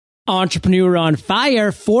Entrepreneur on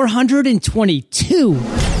Fire 422.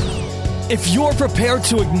 If you're prepared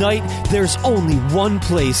to ignite, there's only one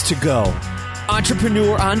place to go.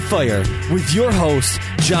 Entrepreneur on Fire with your host,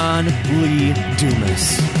 John Lee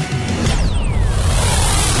Dumas.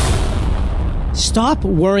 Stop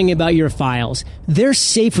worrying about your files. They're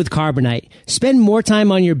safe with Carbonite. Spend more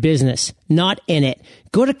time on your business, not in it.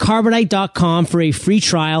 Go to Carbonite.com for a free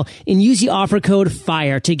trial and use the offer code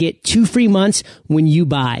FIRE to get 2 free months when you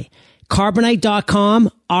buy. Carbonite.com,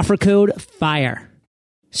 offer code FIRE.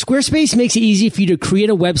 Squarespace makes it easy for you to create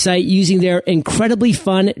a website using their incredibly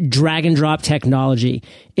fun drag and drop technology.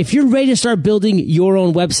 If you're ready to start building your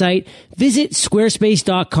own website, visit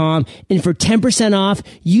squarespace.com and for 10% off,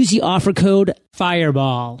 use the offer code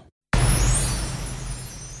FIREBALL.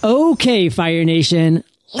 Okay, Fire Nation,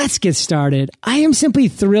 let's get started. I am simply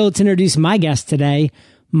thrilled to introduce my guest today,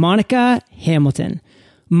 Monica Hamilton.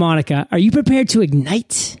 Monica, are you prepared to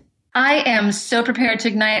ignite? I am so prepared to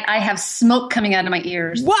ignite. I have smoke coming out of my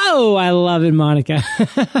ears. Whoa, I love it, Monica.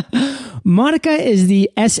 Monica is the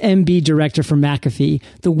SMB Director for McAfee,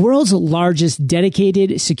 the world's largest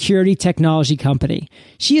dedicated security technology company.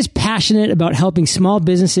 She is passionate about helping small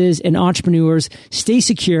businesses and entrepreneurs stay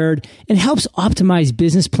secured and helps optimize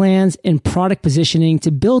business plans and product positioning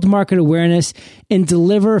to build market awareness and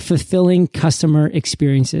deliver fulfilling customer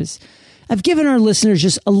experiences. I've given our listeners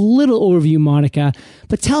just a little overview, Monica,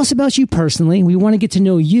 but tell us about you personally. We want to get to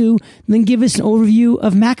know you, and then give us an overview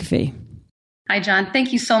of McAfee. Hi, John.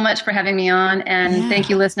 Thank you so much for having me on, and thank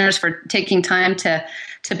you, listeners, for taking time to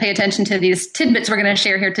pay attention to these tidbits we're going to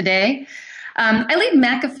share here today. I lead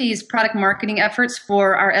McAfee's product marketing efforts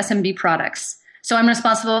for our SMB products. So I'm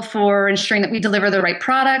responsible for ensuring that we deliver the right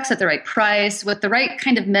products at the right price with the right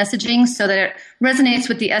kind of messaging so that it resonates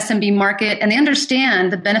with the SMB market and they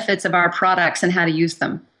understand the benefits of our products and how to use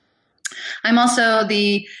them. I'm also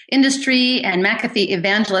the industry and McAfee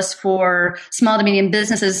evangelist for small to medium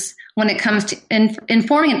businesses when it comes to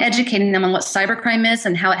informing and educating them on what cybercrime is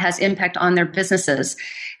and how it has impact on their businesses.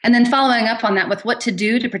 And then following up on that with what to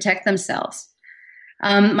do to protect themselves.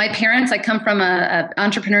 My parents, I come from an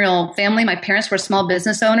entrepreneurial family. My parents were small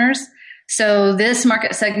business owners. So this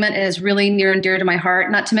market segment is really near and dear to my heart,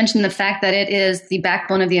 not to mention the fact that it is the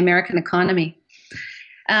backbone of the American economy.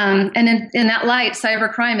 And in that light,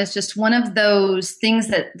 cybercrime is just one of those things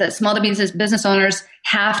that small to medium business owners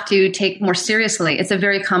have to take more seriously. It's a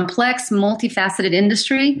very complex, multifaceted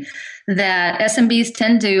industry that SMBs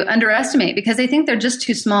tend to underestimate because they think they're just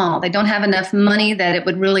too small. They don't have enough money that it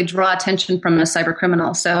would really draw attention from a cyber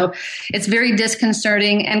criminal. So it's very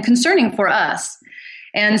disconcerting and concerning for us.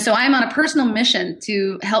 And so I'm on a personal mission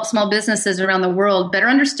to help small businesses around the world better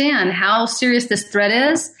understand how serious this threat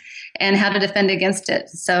is and how to defend against it.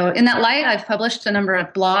 So in that light, I've published a number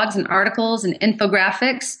of blogs and articles and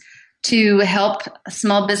infographics to help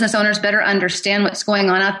small business owners better understand what's going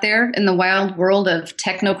on out there in the wild world of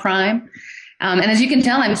techno-crime. And as you can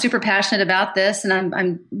tell, I'm super passionate about this, and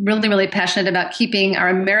I'm really, really passionate about keeping our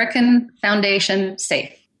American foundation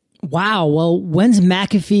safe. Wow. Well, when's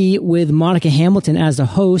McAfee with Monica Hamilton as the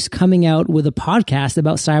host coming out with a podcast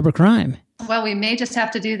about cybercrime? Well, we may just have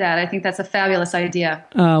to do that. I think that's a fabulous idea.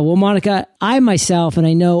 Well, Monica, I myself, and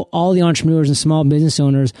I know all the entrepreneurs and small business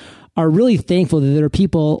owners are really thankful that there are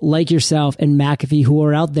people like yourself and McAfee who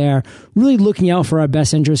are out there really looking out for our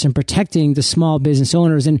best interests and protecting the small business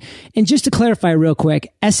owners. And just to clarify real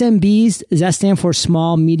quick, SMBs, does that stand for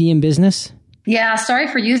small, medium business? Yeah, sorry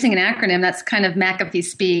for using an acronym. That's kind of McAfee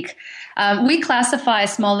speak. We classify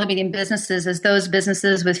small and medium businesses as those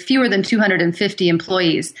businesses with fewer than 250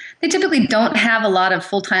 employees. They typically don't have a lot of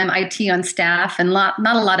full-time IT on staff and not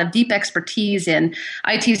a lot of deep expertise in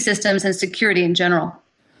IT systems and security in general.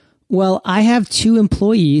 Well, I have 2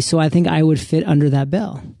 employees, so I think I would fit under that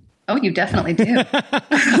bill. Oh, you definitely do.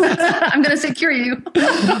 I'm going to secure you.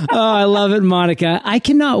 Oh, I love it, Monica. I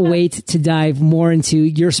cannot wait to dive more into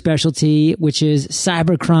your specialty, which is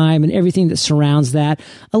cybercrime and everything that surrounds that,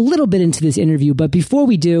 a little bit into this interview. But before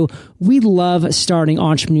we do, we love starting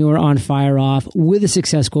Entrepreneur on Fire off with a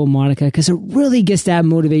success quote, Monica, because it really gets that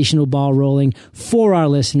motivational ball rolling for our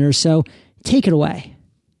listeners. So take it away.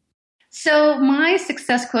 So my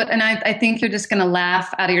success quote, and I think you're just going to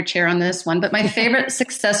laugh out of your chair on this one, but my favorite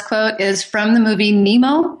success quote is from the movie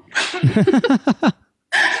Nemo.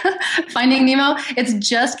 Finding Nemo. It's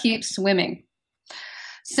just keep swimming.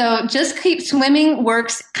 So just keep swimming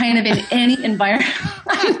works kind of in any environment.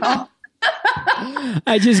 I know.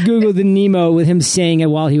 I just Googled the Nemo with him saying it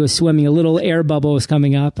while he was swimming. A little air bubble was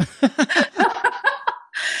coming up.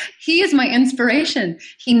 He is my inspiration.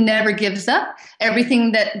 He never gives up.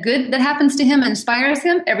 Everything that good that happens to him inspires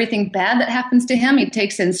him. Everything bad that happens to him, he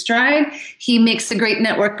takes in stride. He makes a great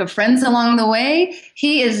network of friends along the way.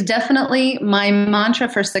 He is definitely my mantra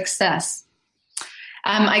for success.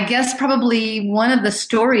 I guess probably one of the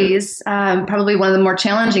stories, probably one of the more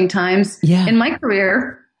challenging times in my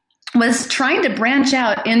career was trying to branch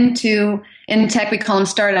out in tech, we call them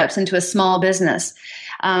startups, into a small business.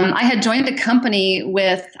 I had joined a company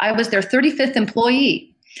I was their 35th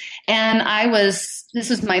employee. And this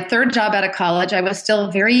was my third job out of college. I was still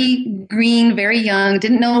very green, very young,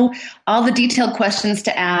 didn't know all the detailed questions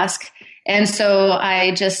to ask. And so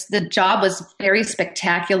the job was very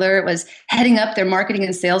spectacular. It was heading up their marketing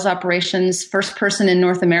and sales operations, first person in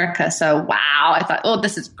North America. So, wow, I thought, oh,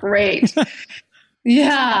 this is great.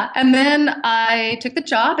 Yeah. And then I took the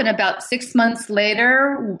job, and about 6 months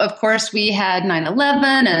later, of course, we had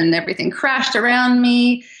 9/11 and everything crashed around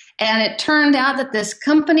me. And it turned out that this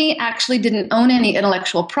company actually didn't own any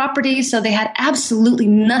intellectual property, so they had absolutely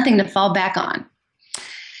nothing to fall back on.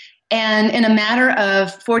 And in a matter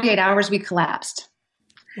of 48 hours, we collapsed.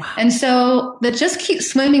 Wow. And so the just keep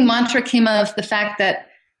swimming mantra came of the fact that,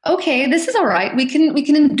 okay, this is all right. We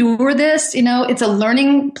can endure this. It's a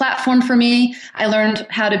learning platform for me. I learned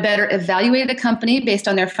how to better evaluate a company based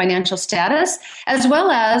on their financial status, as well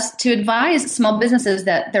as to advise small businesses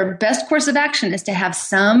that their best course of action is to have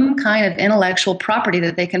some kind of intellectual property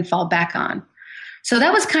that they can fall back on. So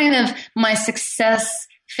that was kind of my success,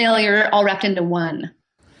 failure, all wrapped into one.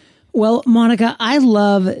 Well, Monica, I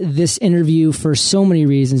love this interview for so many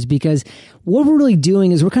reasons, because what we're really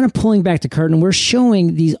doing is we're kind of pulling back the curtain. We're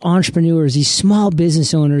showing these entrepreneurs, these small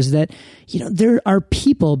business owners that, there are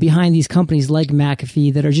people behind these companies like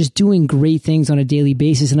McAfee that are just doing great things on a daily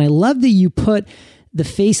basis. And I love that you put the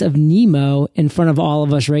face of Nemo in front of all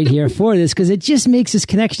of us right here for this, because it just makes this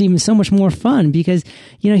connection even so much more fun, because,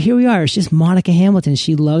 here we are. It's just Monica Hamilton.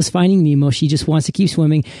 She loves finding Nemo. She just wants to keep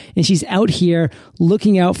swimming, and she's out here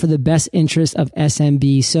looking out for the best interest of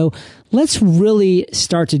SMB. So let's really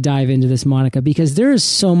start to dive into this, Monica, because there is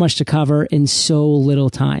so much to cover in so little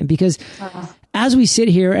time. Because as we sit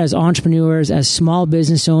here as entrepreneurs, as small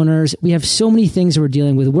business owners, we have so many things that we're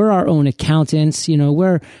dealing with. We're our own accountants,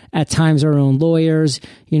 we're at times our own lawyers,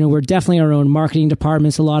 we're definitely our own marketing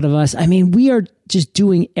departments, a lot of us. I mean, we are just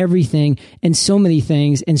doing everything and so many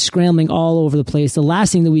things and scrambling all over the place. The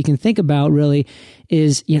last thing that we can think about really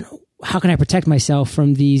is, how can I protect myself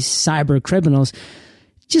from these cyber criminals?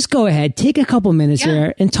 Just go ahead, take a couple minutes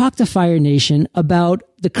here and talk to Fire Nation about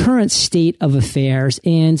the current state of affairs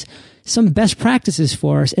and some best practices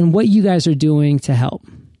for us and what you guys are doing to help.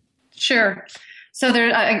 Sure. So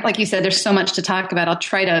there, like you said, there's so much to talk about. I'll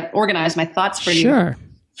try to organize my thoughts for you. Sure.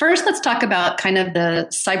 First, let's talk about kind of the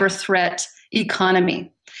cyber threat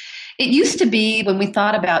economy. It used to be, when we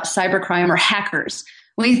thought about cybercrime or hackers,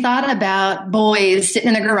 we thought about boys sitting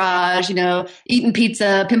in a garage, eating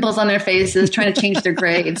pizza, pimples on their faces, trying to change their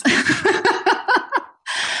grades.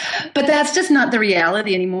 But that's just not the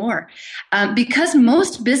reality anymore. Because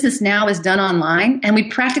most business now is done online and we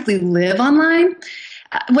practically live online,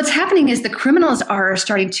 what's happening is the criminals are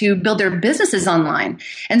starting to build their businesses online.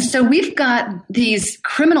 And so we've got these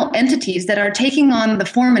criminal entities that are taking on the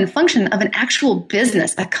form and function of an actual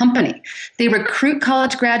business, a company. They recruit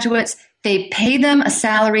college graduates. They pay them a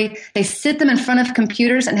salary. They sit them in front of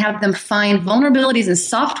computers and have them find vulnerabilities in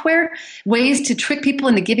software, ways to trick people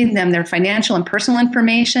into giving them their financial and personal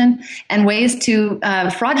information, and ways to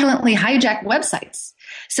fraudulently hijack websites.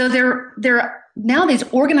 So there are now these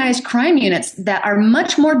organized crime units that are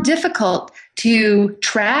much more difficult to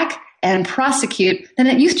track and prosecute than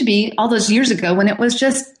it used to be all those years ago when it was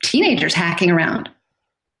just teenagers hacking around.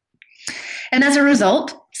 And as a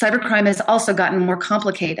result, cybercrime has also gotten more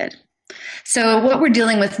complicated. So what we're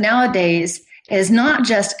dealing with nowadays is not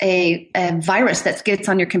just a virus that gets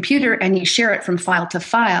on your computer and you share it from file to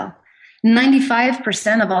file.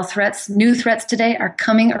 95% of all threats, new threats today, are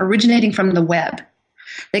originating from the web.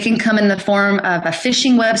 They can come in the form of a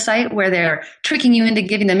phishing website where they're tricking you into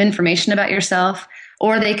giving them information about yourself,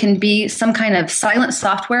 or they can be some kind of silent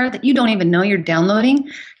software that you don't even know you're downloading.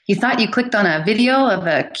 You thought you clicked on a video of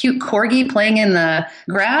a cute corgi playing in the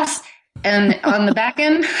grass, and on the back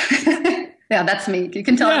end, yeah, that's me. You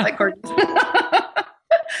can tell I like corgis.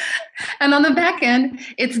 And on the back end,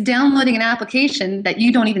 it's downloading an application that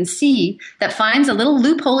you don't even see, that finds a little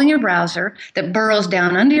loophole in your browser, that burrows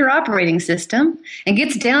down under your operating system and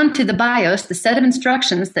gets down to the BIOS, the set of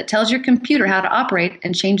instructions that tells your computer how to operate,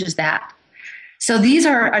 and changes that. So these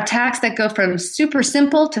are attacks that go from super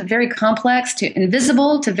simple to very complex to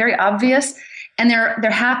invisible to very obvious. And they're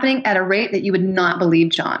happening at a rate that you would not believe,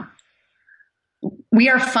 John. We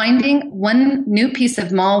are finding one new piece of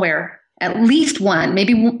malware, at least one,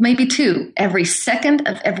 maybe two, every second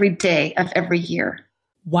of every day of every year.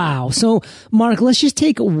 Wow. So, Mark, let's just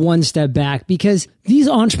take one step back, because these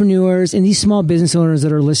entrepreneurs and these small business owners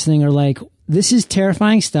that are listening are like, this is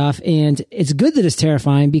terrifying stuff, and it's good that it's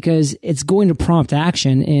terrifying because it's going to prompt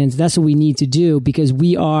action, and that's what we need to do, because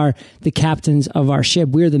we are the captains of our ship.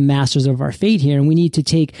 We're the masters of our fate here, and we need to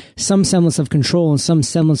take some semblance of control and some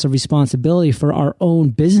semblance of responsibility for our own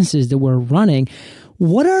businesses that we're running.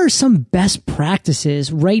 What are some best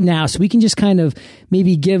practices right now, so we can just kind of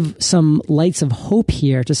maybe give some lights of hope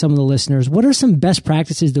here to some of the listeners? What are some best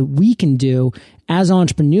practices that we can do as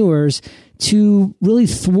entrepreneurs to really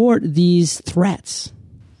thwart these threats?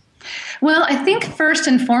 Well, I think first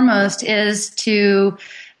and foremost is to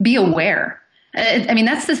be aware. I mean,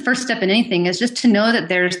 that's the first step in anything, is just to know that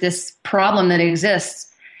there's this problem that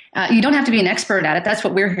exists. You don't have to be an expert at it. That's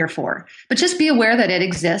what we're here for. But just be aware that it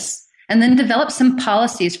exists, and then develop some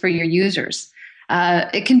policies for your users.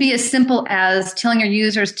 It can be as simple as telling your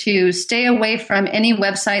users to stay away from any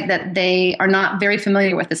website that they are not very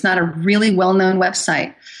familiar with. It's not a really well-known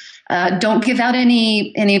website. Don't give out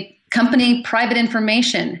any company private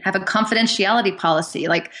information. Have a confidentiality policy,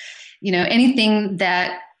 like, anything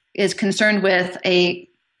that is concerned with a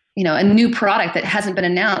new product that hasn't been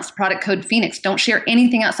announced, product code Phoenix. Don't share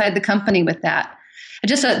anything outside the company with that.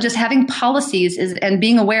 Just having policies and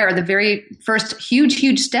being aware are the very first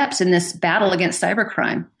huge steps in this battle against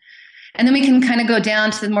cybercrime. And then we can kind of go down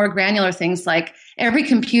to the more granular things, like every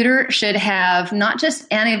computer should have not just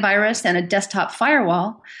antivirus and a desktop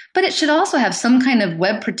firewall, but it should also have some kind of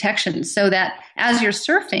web protection, so that as you're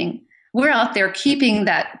surfing, we're out there keeping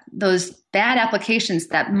those bad applications,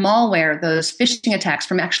 that malware, those phishing attacks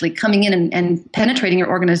from actually coming in and penetrating your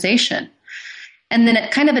organization. And then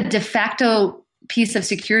kind of a de facto piece of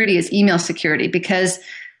security is email security, because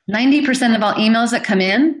 90% of all emails that come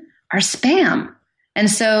in are spam. And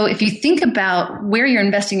so if you think about where you're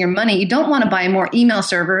investing your money, you don't want to buy more email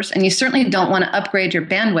servers, and you certainly don't want to upgrade your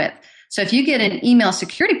bandwidth. So if you get an email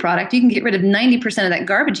security product, you can get rid of 90% of that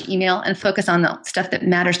garbage email and focus on the stuff that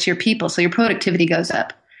matters to your people, so your productivity goes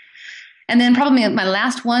up. And then probably my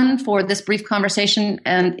last one for this brief conversation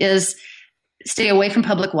is stay away from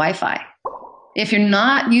public Wi-Fi. If you're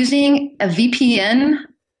not using a VPN,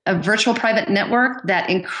 a virtual private network that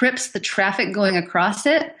encrypts the traffic going across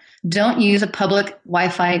it, don't use a public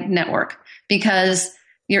Wi-Fi network, because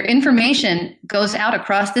your information goes out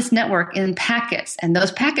across this network in packets, and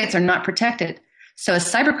those packets are not protected. So a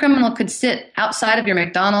cyber criminal could sit outside of your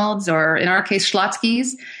McDonald's, or in our case,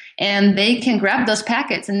 Schlotzsky's, and they can grab those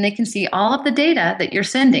packets and they can see all of the data that you're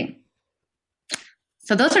sending.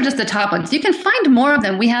 So those are just the top ones. You can find more of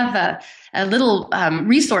them. We have a little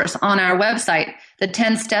resource on our website, the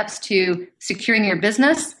 10 steps to securing your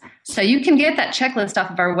business. So you can get that checklist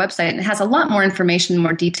off of our website, and it has a lot more information,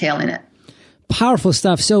 more detail in it. Powerful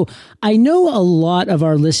stuff. So I know a lot of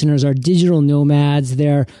our listeners are digital nomads.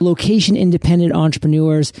 They're location independent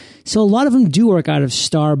entrepreneurs. So a lot of them do work out of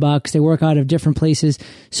Starbucks. They work out of different places.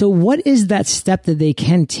 So what is that step that they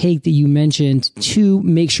can take that you mentioned to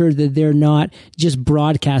make sure that they're not just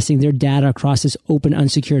broadcasting their data across this open,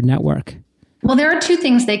 unsecured network? Well, there are two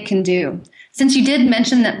things they can do. Since you did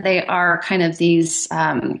mention that they are kind of these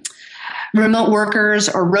remote workers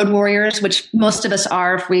or road warriors, which most of us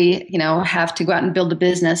are if we, have to go out and build a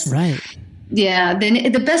business. Right. Yeah.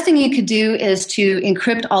 Then the best thing you could do is to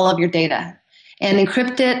encrypt all of your data and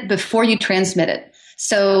encrypt it before you transmit it.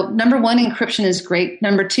 So number one, encryption is great.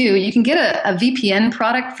 Number two, you can get a VPN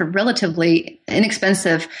product for relatively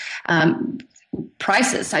inexpensive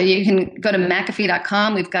prices. So you can go to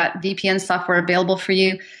McAfee.com. We've got VPN software available for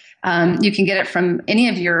you. You can get it from any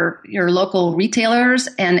of your local retailers,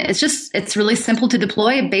 and it's really simple to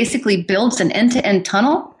deploy. It basically builds an end-to-end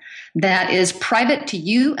tunnel that is private to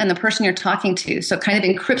you and the person you're talking to. So it kind of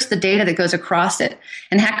encrypts the data that goes across it,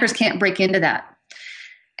 and hackers can't break into that.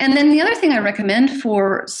 And then the other thing I recommend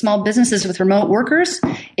for small businesses with remote workers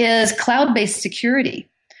is cloud-based security.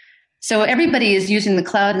 So everybody is using the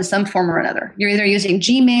cloud in some form or another. You're either using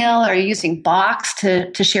Gmail or you're using Box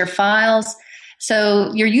to share files.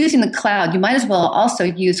 So you're using the cloud. You might as well also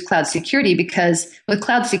use cloud security, because with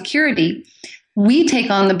cloud security, we take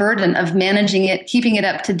on the burden of managing it, keeping it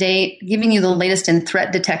up to date, giving you the latest in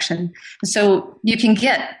threat detection. So you can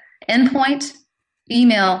get endpoint,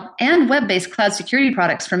 email, and web-based cloud security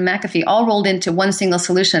products from McAfee all rolled into one single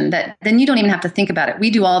solution that then you don't even have to think about it. We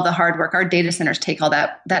do all the hard work. Our data centers take all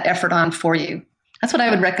that effort on for you. That's what I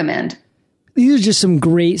would recommend. These are just some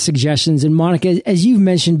great suggestions. And Monica, as you've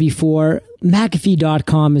mentioned before,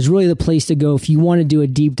 McAfee.com is really the place to go if you want to do a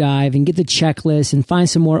deep dive and get the checklist and find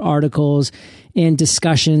some more articles and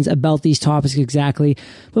discussions about these topics exactly.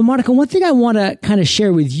 But Monica, one thing I want to kind of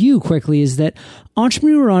share with you quickly is that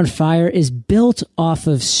Entrepreneur on Fire is built off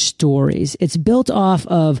of stories. It's built off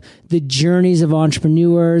of the journeys of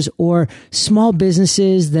entrepreneurs or small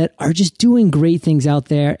businesses that are just doing great things out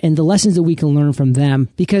there and the lessons that we can learn from them,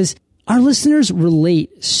 because our listeners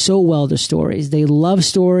relate so well to stories. They love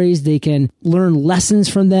stories. They can learn lessons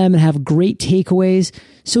from them and have great takeaways.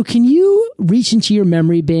 So can you reach into your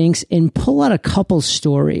memory banks and pull out a couple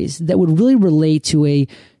stories that would really relate to a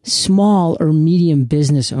small or medium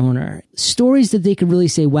business owner? Stories that they could really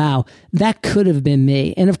say, wow, that could have been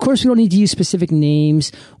me. And of course, we don't need to use specific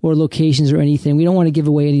names or locations or anything. We don't want to give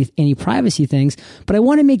away any privacy things, but I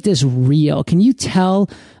want to make this real. Can you tell,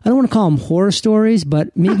 I don't want to call them horror stories,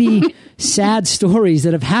 but maybe sad stories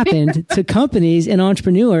that have happened to companies and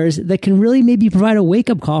entrepreneurs that can really maybe provide a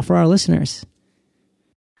wake-up call for our listeners?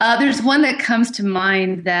 There's one that comes to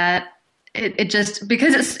mind that it just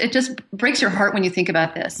breaks your heart when you think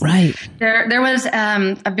about this. Right. There was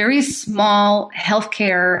a very small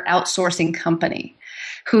healthcare outsourcing company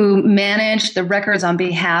who managed the records on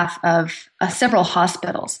behalf of several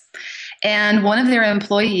hospitals. And one of their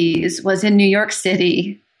employees was in New York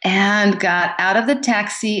City and got out of the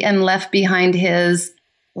taxi and left behind his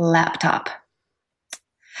laptop.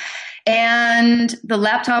 And the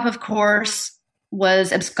laptop, of course,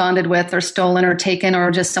 was absconded with or stolen or taken,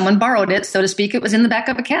 or just someone borrowed it, so to speak. It was in the back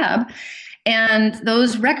of a cab. And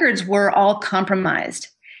those records were all compromised.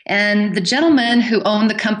 And the gentleman who owned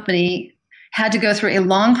the company had to go through a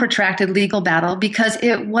long, protracted legal battle because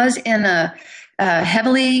it was in a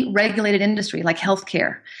heavily regulated industry like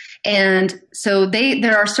healthcare. And so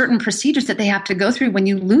there are certain procedures that they have to go through when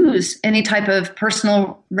you lose any type of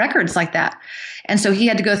personal records like that. And so he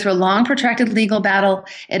had to go through a long, protracted legal battle.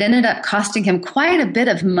 It ended up costing him quite a bit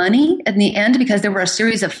of money in the end because there were a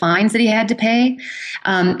series of fines that he had to pay.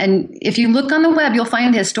 And if you look on the web, you'll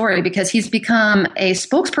find his story because he's become a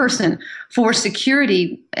spokesperson for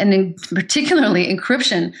security and particularly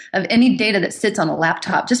encryption of any data that sits on a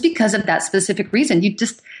laptop, just because of that specific reason. You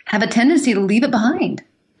just have a tendency to leave it behind.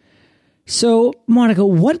 So, Monica,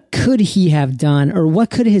 what could he have done, or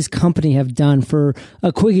what could his company have done? For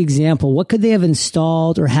a quick example, what could they have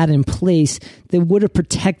installed or had in place that would have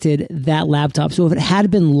protected that laptop? So if it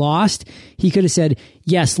had been lost, he could have said,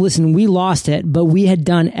 yes, listen, we lost it, but we had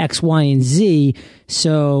done X, Y, and Z,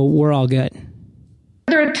 so we're all good.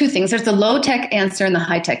 There are two things. There's the low-tech answer and the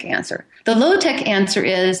high-tech answer. The low-tech answer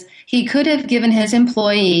is he could have given his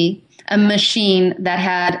employee a machine that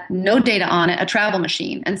had no data on it, a travel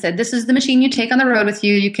machine, and said, this is the machine you take on the road with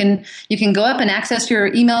you. You can go up and access your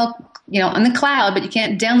email, on the cloud, but you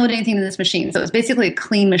can't download anything to this machine. So it's basically a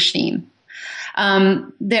clean machine.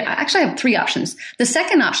 There actually I have three options. The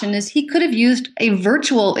second option is he could have used a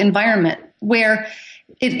virtual environment where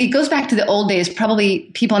it goes back to the old days. Probably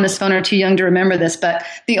people on this phone are too young to remember this, but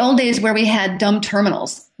the old days where we had dumb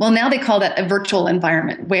terminals. Well, now they call that a virtual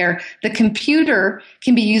environment where the computer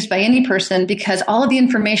can be used by any person because all of the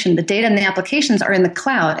information, the data and the applications are in the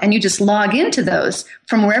cloud, and you just log into those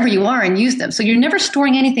from wherever you are and use them. So you're never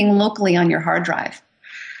storing anything locally on your hard drive.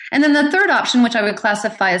 And then the third option, which I would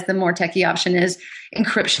classify as the more techie option, is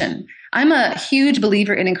encryption. I'm a huge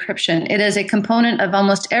believer in encryption. It is a component of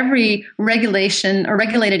almost every regulation or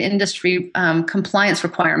regulated industry compliance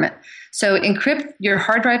requirement. So encrypt your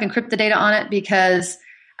hard drive, encrypt the data on it, because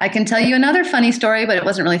I can tell you another funny story, but it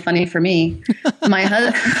wasn't really funny for me. My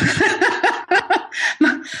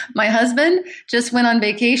husband just went on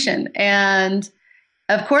vacation. And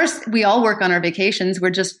of course, we all work on our vacations. We're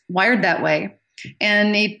just wired that way.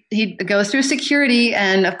 And he goes through security,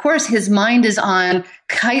 and of course his mind is on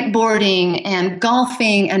kiteboarding and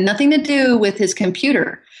golfing and nothing to do with his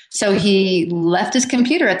computer. So he left his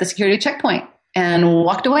computer at the security checkpoint and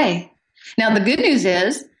walked away. Now the good news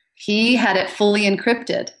is he had it fully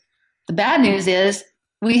encrypted. The bad news is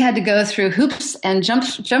we had to go through hoops and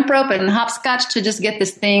jump rope and hopscotch to just get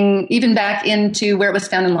this thing even back into where it was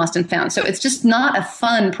found and lost and found. So it's just not a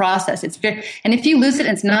fun process. And if you lose it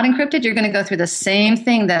and it's not encrypted, you're going to go through the same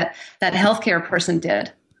thing that healthcare person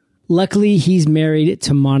did. Luckily, he's married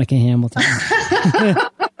to Monica Hamilton.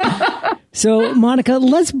 So, Monica,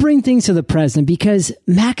 let's bring things to the present, because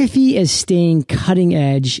McAfee is staying cutting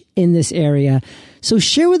edge in this area. So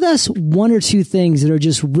share with us one or two things that are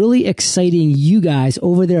just really exciting you guys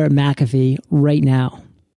over there at McAfee right now.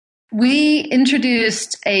 We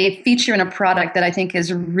introduced a feature in a product that I think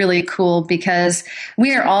is really cool because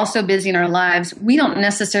we are all so busy in our lives. We don't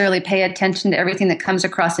necessarily pay attention to everything that comes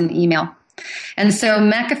across in email. And so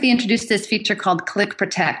McAfee introduced this feature called Click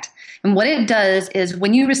Protect. And what it does is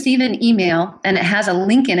when you receive an email and it has a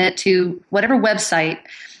link in it to whatever website,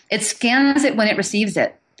 it scans it when it receives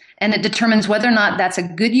it. And it determines whether or not that's a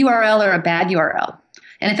good URL or a bad URL.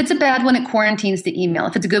 And if it's a bad one, it quarantines the email.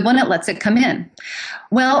 If it's a good one, it lets it come in.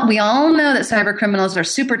 Well, we all know that cyber criminals are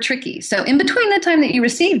super tricky. So in between the time that you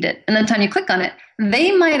received it and the time you click on it,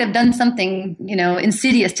 they might have done something,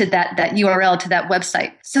 insidious to that URL, to that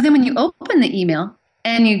website. So then when you open the email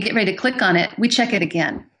and you get ready to click on it, we check it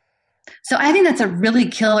again. So I think that's a really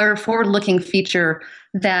killer, forward-looking feature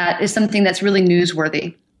that is something that's really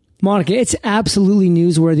newsworthy. Monica, it's absolutely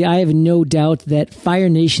newsworthy. I have no doubt that Fire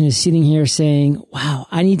Nation is sitting here saying, wow,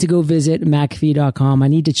 I need to go visit McAfee.com. I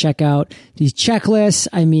need to check out these checklists.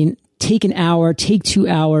 I mean, take an hour, take 2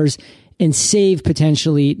 hours, and save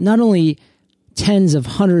potentially not only tens of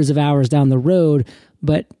hundreds of hours down the road,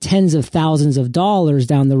 but tens of thousands of dollars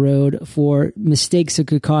down the road for mistakes that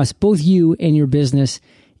could cost both you and your business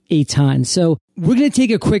a ton. So we're going to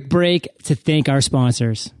take a quick break to thank our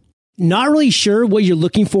sponsors. Not really sure what you're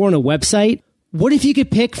looking for in a website? What if you could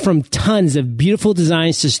pick from tons of beautiful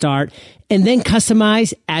designs to start and then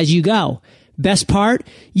customize as you go? Best part,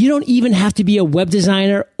 you don't even have to be a web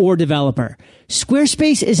designer or developer.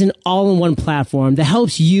 Squarespace is an all-in-one platform that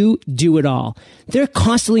helps you do it all. They're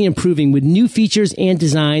constantly improving with new features and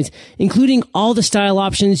designs, including all the style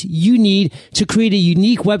options you need to create a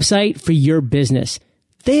unique website for your business.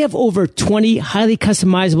 They have over 20 highly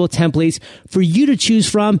customizable templates for you to choose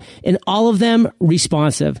from, and all of them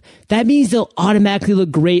responsive. That means they'll automatically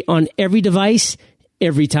look great on every device,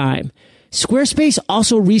 every time. Squarespace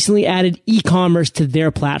also recently added e-commerce to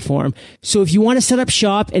their platform. So if you want to set up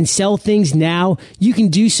shop and sell things now, you can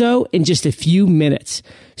do so in just a few minutes.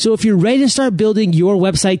 So if you're ready to start building your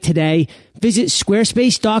website today, visit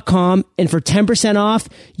squarespace.com, and for 10% off,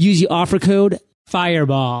 use the offer code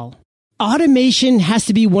FIREBALL. Automation has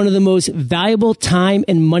to be one of the most valuable time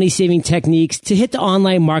and money-saving techniques to hit the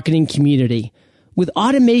online marketing community. With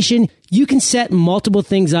automation, you can set multiple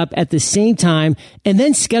things up at the same time and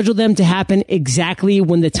then schedule them to happen exactly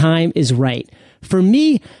when the time is right. For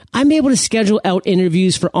me, I'm able to schedule out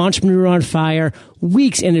interviews for Entrepreneur on Fire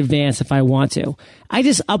weeks in advance if I want to. I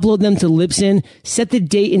just upload them to Libsyn, set the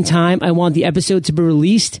date and time I want the episode to be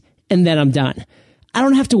released, and then I'm done. I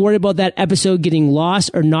don't have to worry about that episode getting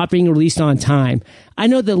lost or not being released on time. I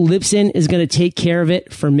know that Libsyn is going to take care of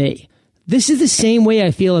it for me. This is the same way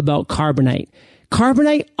I feel about Carbonite.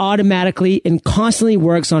 Carbonite automatically and constantly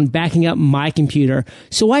works on backing up my computer,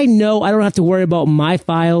 so I know I don't have to worry about my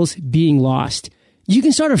files being lost. You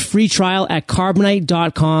can start a free trial at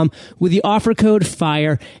Carbonite.com with the offer code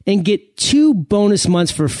FIRE and get 2 bonus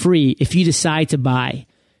months for free if you decide to buy.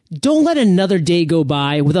 Don't let another day go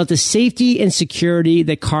by without the safety and security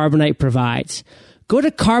that Carbonite provides. Go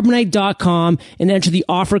to Carbonite.com and enter the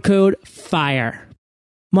offer code FIRE.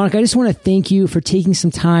 Monica, I just want to thank you for taking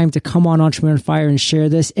some time to come on Entrepreneur on Fire and share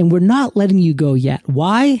this. And we're not letting you go yet.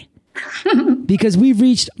 Why? Because we've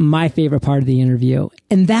reached my favorite part of the interview,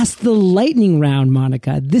 and that's the lightning round,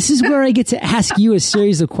 Monica. This is where I get to ask you a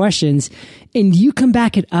series of questions, and you come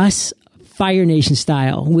back at us Fire Nation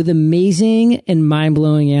style with amazing and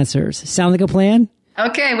mind-blowing answers. Sound like a plan?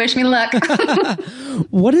 Okay, wish me luck.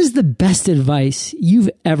 What is the best advice you've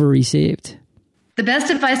ever received? The best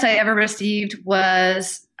advice I ever received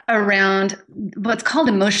was around what's called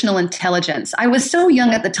emotional intelligence. I was so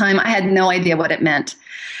young at the time, I had no idea what it meant.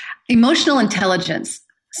 Emotional intelligence.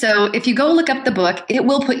 So if you go look up the book, it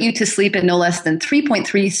will put you to sleep in no less than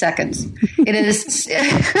 3.3 seconds. It is.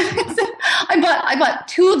 I bought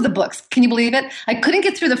 2 of the books. Can you believe it? I couldn't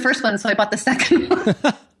get through the first one, so I bought the second one.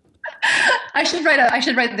 I should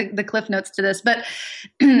write the cliff notes to this, but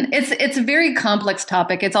it's a very complex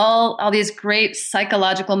topic. It's all these great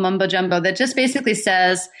psychological mumbo jumbo that just basically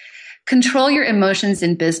says control your emotions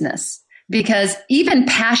in business. Because even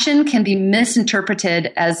passion can be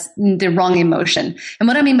misinterpreted as the wrong emotion. And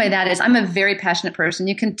what I mean by that is I'm a very passionate person.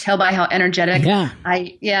 You can tell by how energetic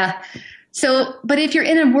So, but if you're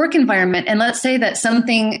in a work environment and let's say that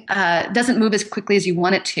something doesn't move as quickly as you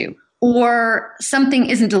want it to, or something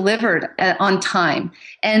isn't delivered on time,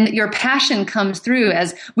 and your passion comes through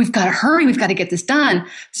as we've got to hurry, we've got to get this done.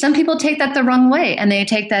 Some people take that the wrong way, and they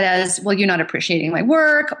take that as, well, you're not appreciating my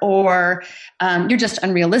work, or you're just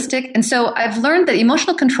unrealistic. And so I've learned that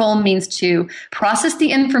emotional control means to process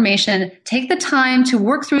the information, take the time to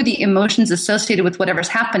work through the emotions associated with whatever's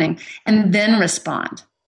happening, and then respond.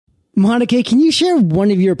 Monica, can you share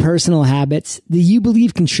one of your personal habits that you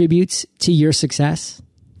believe contributes to your success?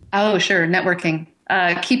 Oh, sure. Networking,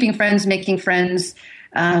 keeping friends, making friends,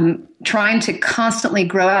 trying to constantly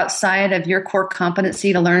grow outside of your core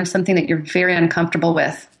competency to learn something that you're very uncomfortable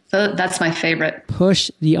with. So that's my favorite. Push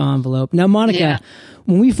the envelope. Now, Monica,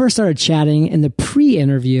 when we first started chatting in the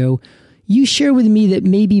pre-interview, you shared with me that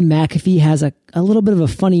maybe McAfee has a little bit of a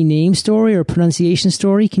funny name story or pronunciation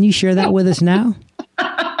story. Can you share that with us now?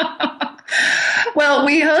 Well,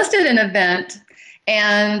 we hosted an event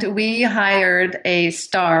and we hired a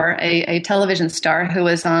star, a television star who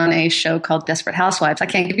was on a show called Desperate Housewives. I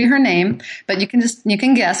can't give you her name, but you can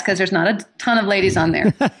guess because there's not a ton of ladies on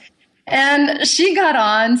there. And she got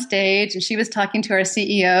on stage and she was talking to our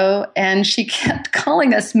CEO and she kept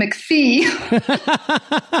calling us McAfee.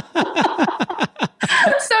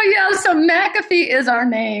 So McAfee is our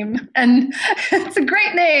name and it's a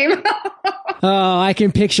great name. Oh, I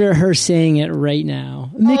can picture her saying it right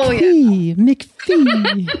now. McAfee,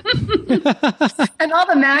 McAfee. And all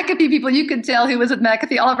the McAfee people, you could tell who was with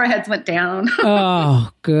McAfee, all of our heads went down.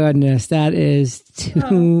 Oh, goodness. That is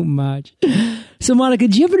too much. So, Monica,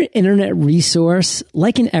 do you have an internet resource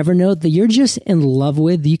like an Evernote that you're just in love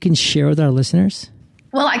with that you can share with our listeners?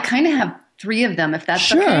 Well, I kind of have 3 of them, if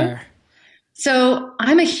that's okay. Sure. So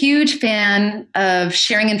I'm a huge fan of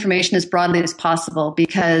sharing information as broadly as possible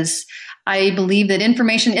because I believe that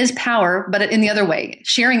information is power, but in the other way,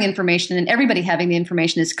 sharing information and everybody having the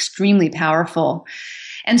information is extremely powerful.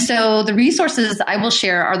 And so the resources I will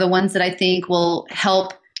share are the ones that I think will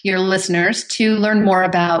help your listeners to learn more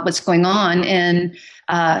about what's going on in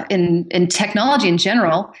technology in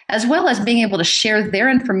general, as well as being able to share their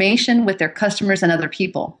information with their customers and other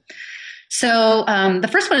people. So the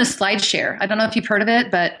first one is SlideShare. I don't know if you've heard of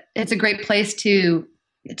it, but it's a great place to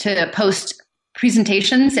post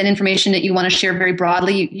presentations and information that you want to share very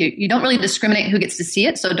broadly. You don't really discriminate who gets to see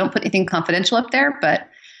it, so don't put anything confidential up there, but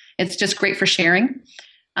it's just great for sharing.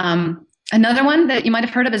 Another one that you might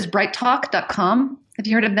have heard of is BrightTalk.com. Have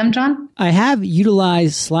you heard of them, John? I have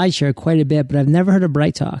utilized SlideShare quite a bit, but I've never heard of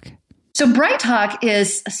BrightTalk. So BrightTalk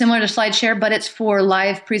is similar to SlideShare, but it's for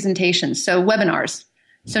live presentations, so webinars.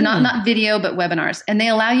 So not video, but webinars. And they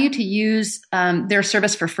allow you to use their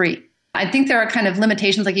service for free. I think there are kind of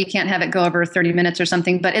limitations, like you can't have it go over 30 minutes or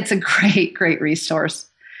something, but it's a great, great resource.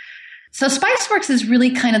 So Spiceworks is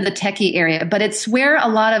really kind of the techie area, but it's where a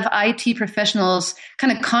lot of IT professionals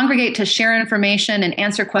kind of congregate to share information and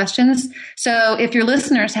answer questions. So if your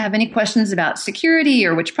listeners have any questions about security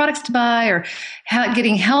or which products to buy or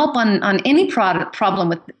getting help on any product problem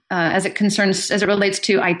with as it relates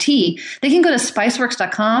to IT, they can go to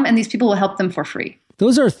spiceworks.com and these people will help them for free.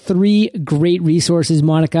 Those are 3 great resources,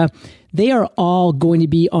 Monica. They are all going to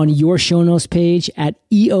be on your show notes page at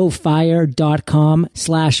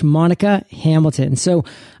eofire.com/Monica Hamilton. So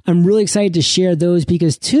I'm really excited to share those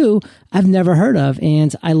because 2 I've never heard of.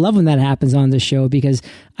 And I love when that happens on the show because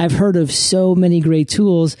I've heard of so many great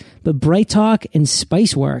tools, but BrightTalk and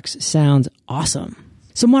Spiceworks sound awesome.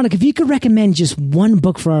 So Monica, if you could recommend just one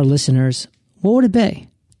book for our listeners, what would it be?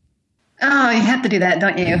 Oh, you have to do that,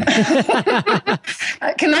 don't you?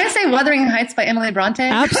 Can I say Wuthering Heights by Emily Bronte?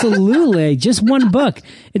 Absolutely. Just one book.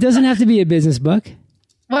 It doesn't have to be a business book.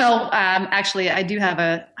 Well, actually, I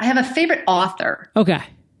have a favorite author. Okay.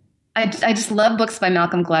 I just love books by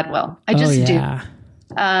Malcolm Gladwell. I just do.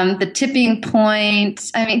 The Tipping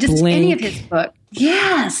Point. I mean, just Blink. Any of his books.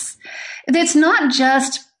 Yes. It's not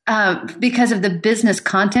just because of the business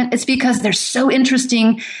content. It's because they're so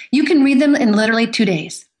interesting. You can read them in literally 2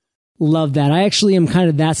 days. Love that. I actually am kind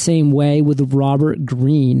of that same way with Robert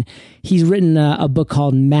Greene. He's written a book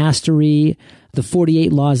called Mastery, The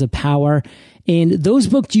 48 Laws of Power. And those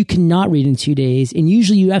books you cannot read in 2 days. And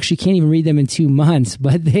usually you actually can't even read them in 2 months,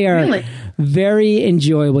 but they are very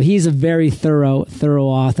enjoyable. He's a very thorough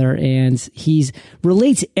author and he's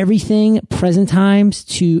relates everything present times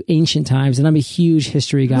to ancient times. And I'm a huge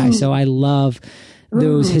history guy. So I love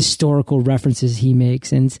those historical references he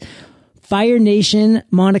makes. And Fire Nation,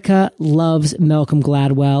 Monica loves Malcolm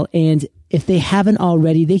Gladwell, and if they haven't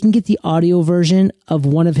already, they can get the audio version of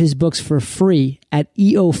one of his books for free at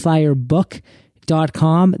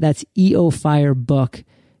eofirebook.com. That's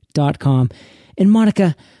eofirebook.com. And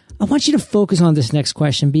Monica, I want you to focus on this next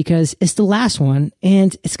question because it's the last one,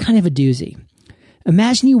 and it's kind of a doozy.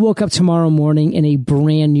 Imagine you woke up tomorrow morning in a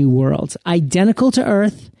brand new world, identical to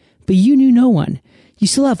Earth, but you knew no one. You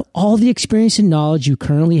still have all the experience and knowledge you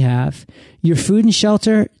currently have, your food and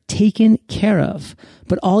shelter taken care of,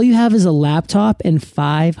 but all you have is a laptop and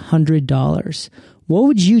 $500. What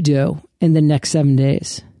would you do in the next 7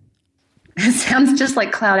 days? It sounds just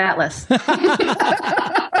like Cloud Atlas.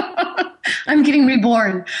 I'm getting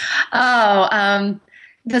reborn. Oh,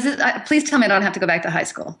 please tell me I don't have to go back to high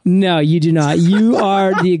school. No, you do not. You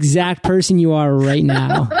are the exact person you are right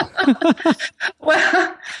now.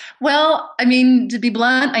 Well, I mean, to be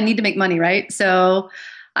blunt, I need to make money, right? So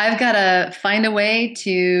I've got to find a way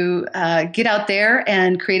to get out there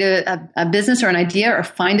and create a business or an idea, or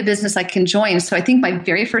find a business I can join. So I think my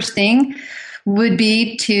very first thing would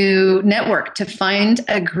be to network, to find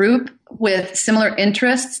a group with similar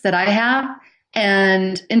interests that I have,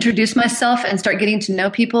 and introduce myself and start getting to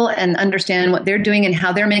know people and understand what they're doing and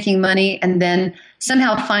how they're making money, and then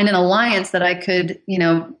somehow find an alliance that I could,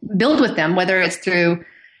 build with them, whether it's through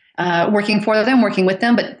working for them, working with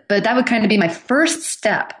them, but that would kind of be my first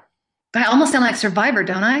step. But I almost sound like Survivor,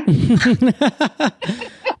 don't I?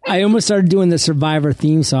 I almost started doing the Survivor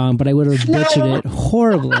theme song, but I would have butchered it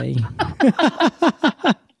horribly.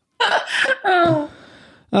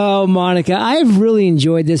 Oh, Monica, I've really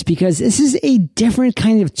enjoyed this because this is a different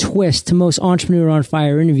kind of twist to most Entrepreneur on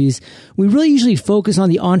Fire interviews. We really usually focus on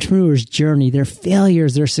the entrepreneur's journey, their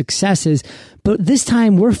failures, their successes. But this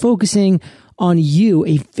time we're focusing on you,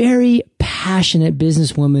 a very passionate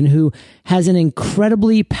businesswoman who has an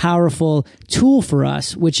incredibly powerful tool for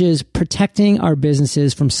us, which is protecting our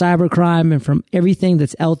businesses from cybercrime and from everything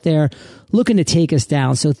that's out there looking to take us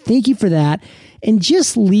down. So thank you for that. And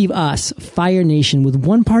just leave us, Fire Nation, with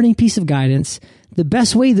one parting piece of guidance, the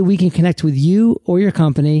best way that we can connect with you or your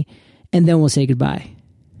company, and then we'll say goodbye.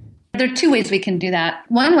 There are two ways we can do that.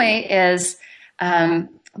 One way is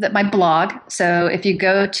that my blog. So if you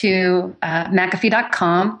go to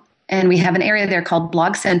McAfee.com, and we have an area there called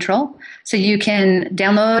Blog Central. So you can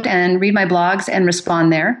download and read my blogs and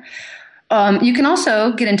respond there. You can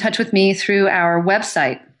also get in touch with me through our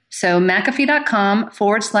website. So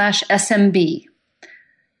McAfee.com/SMB.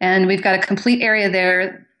 And we've got a complete area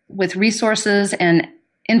there with resources and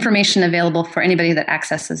information available for anybody that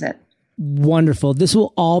accesses it. Wonderful. This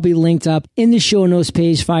will all be linked up in the show notes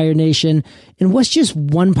page, Fire Nation. And what's just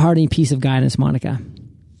one parting piece of guidance, Monica?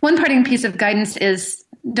 One parting piece of guidance is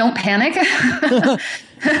don't panic.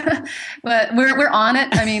 But we're on it.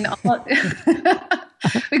 I mean,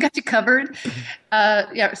 we got you covered.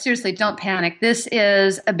 Seriously, don't panic. This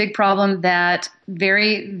is a big problem that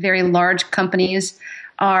very, very large companies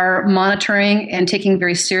are monitoring and taking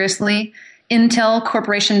very seriously. Intel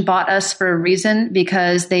Corporation bought us for a reason,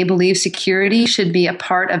 because they believe security should be a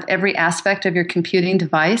part of every aspect of your computing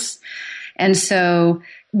device. And so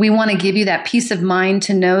we want to give you that peace of mind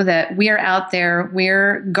to know that we are out there,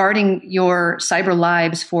 we're guarding your cyber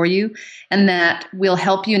lives for you, and that we'll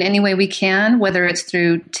help you in any way we can, whether it's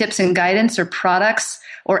through tips and guidance or products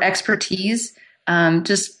or expertise.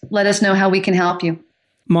 Just let us know how we can help you.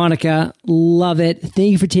 Monica, love it.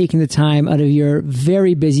 Thank you for taking the time out of your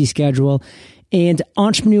very busy schedule. And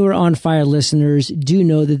Entrepreneur on Fire listeners do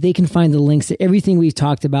know that they can find the links to everything we've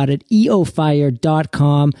talked about at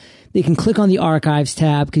eofire.com. They can click on the archives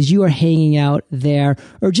tab because you are hanging out there,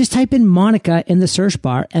 or just type in Monica in the search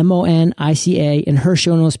bar, MONICA, and her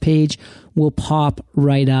show notes page will pop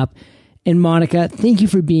right up. And Monica, thank you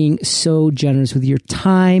for being so generous with your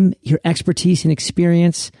time, your expertise, and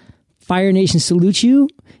experience. Fire Nation salutes you,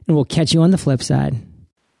 and we'll catch you on the flip side.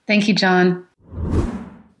 Thank you, John.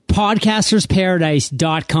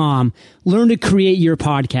 podcastersparadise.com. Learn to create your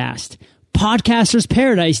podcast.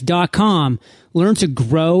 podcastersparadise.com. Learn to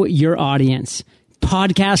grow your audience.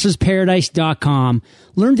 podcastersparadise.com.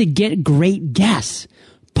 Learn to get great guests.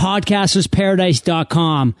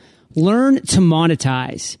 podcastersparadise.com. Learn to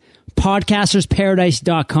monetize.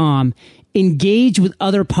 podcastersparadise.com. Engage with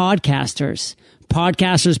other podcasters.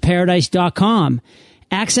 podcastersparadise.com.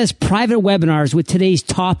 Access private webinars with today's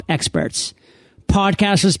top experts.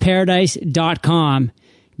 podcastersparadise.com.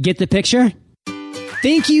 Get the picture?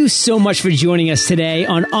 Thank you so much for joining us today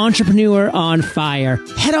on Entrepreneur on Fire.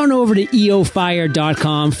 Head on over to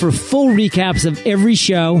eofire.com for full recaps of every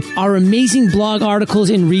show, our amazing blog articles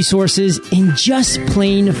and resources, and just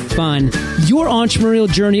plain fun. Your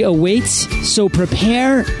entrepreneurial journey awaits, so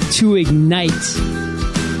prepare to ignite.